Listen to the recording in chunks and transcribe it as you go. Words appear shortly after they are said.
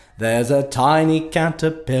There's a tiny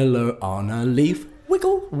caterpillar on a leaf.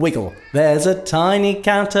 Wiggle, wiggle. There's a tiny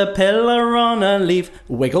caterpillar on a leaf.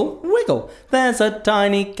 Wiggle, wiggle. There's a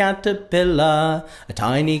tiny caterpillar. A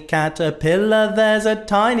tiny caterpillar. There's a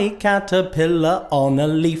tiny caterpillar on a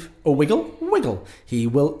leaf. Wiggle, wiggle. He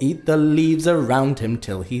will eat the leaves around him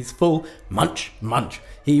till he's full. Munch, munch.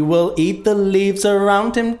 He will eat the leaves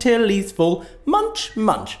around him till he's full. Munch,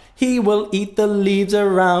 munch. He will eat the leaves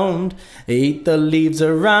around. Eat the leaves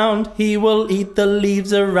around. He will eat the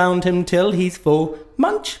leaves around him till he's full.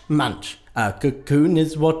 Munch, munch. A cocoon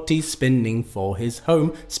is what he's spinning for his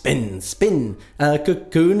home. Spin, spin. A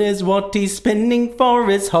cocoon is what he's spinning for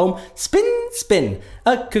his home. Spin, spin.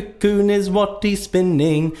 A cocoon is what he's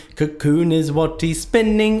spinning. Cocoon is what he's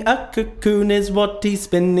spinning. A cocoon is what he's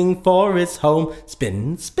spinning for his home.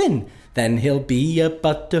 Spin, spin. Then he'll be a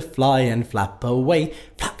butterfly and flap away.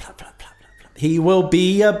 Flap, flap, flap, flap, flap, flap. He will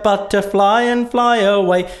be a butterfly and fly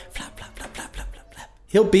away. Flap, flap, flap, flap, flap, flap, flap.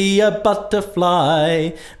 He'll be a butterfly.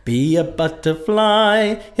 Be a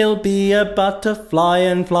butterfly. He'll be a butterfly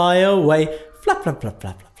and fly away. Flap, flap, flap,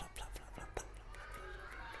 flap, flap.